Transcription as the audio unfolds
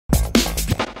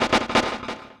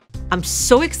I'm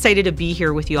so excited to be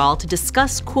here with you all to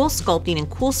discuss CoolSculpting and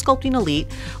CoolSculpting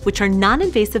Elite, which are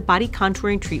non-invasive body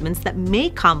contouring treatments that may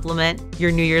complement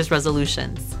your New Year's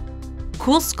resolutions.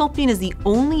 CoolSculpting is the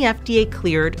only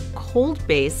FDA-cleared,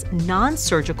 cold-based,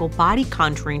 non-surgical body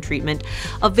contouring treatment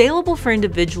available for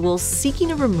individuals seeking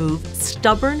to remove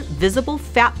stubborn, visible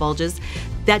fat bulges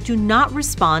that do not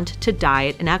respond to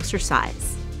diet and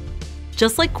exercise.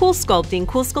 Just like CoolSculpting,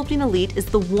 CoolSculpting Elite is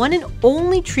the one and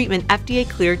only treatment FDA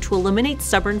cleared to eliminate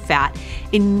stubborn fat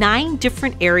in 9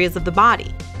 different areas of the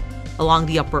body. Along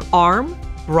the upper arm,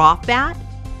 bra fat,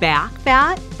 back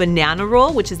fat, banana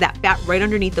roll, which is that fat right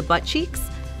underneath the butt cheeks,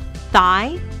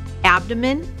 thigh,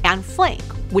 abdomen, and flank,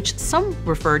 which some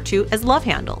refer to as love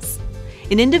handles,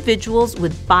 in individuals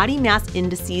with body mass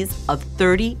indices of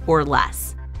 30 or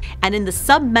less, and in the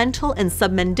submental and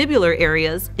submandibular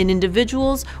areas in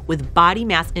individuals with body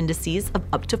mass indices of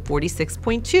up to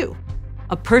 46.2.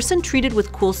 A person treated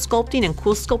with CoolSculpting and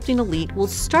CoolSculpting Elite will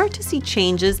start to see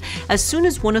changes as soon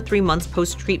as 1 to 3 months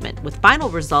post-treatment, with final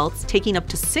results taking up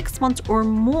to 6 months or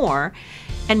more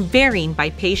and varying by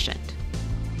patient.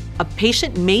 A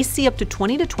patient may see up to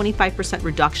 20 to 25%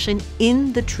 reduction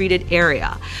in the treated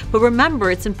area. But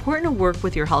remember, it's important to work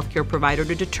with your healthcare provider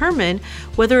to determine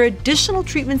whether additional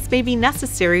treatments may be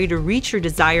necessary to reach your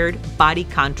desired body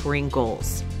contouring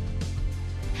goals.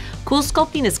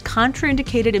 CoolSculpting is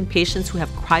contraindicated in patients who have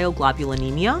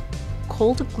cryoglobulinemia,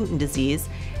 cold agglutinin disease,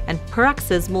 and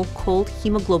paroxysmal cold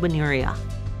hemoglobinuria.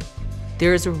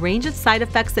 There is a range of side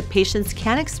effects that patients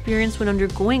can experience when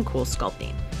undergoing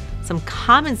CoolSculpting. Some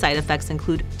common side effects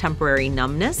include temporary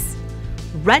numbness,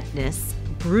 redness,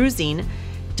 bruising,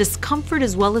 discomfort,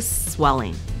 as well as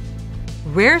swelling.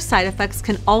 Rare side effects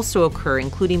can also occur,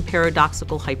 including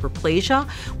paradoxical hyperplasia,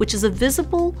 which is a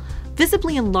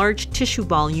visibly enlarged tissue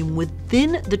volume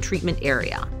within the treatment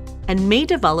area and may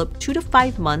develop 2 to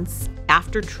 5 months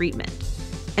after treatment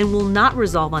and will not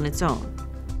resolve on its own.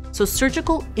 So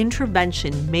surgical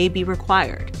intervention may be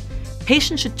required.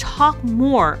 Patients should talk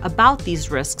more about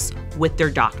these risks with their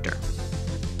doctor.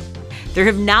 There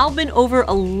have now been over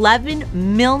 11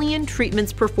 million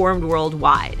treatments performed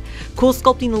worldwide.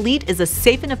 CoolSculpting Elite is a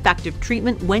safe and effective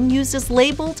treatment when used as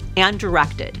labeled and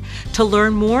directed. To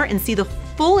learn more and see the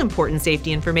full important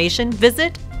safety information,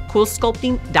 visit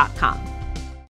CoolSculpting.com.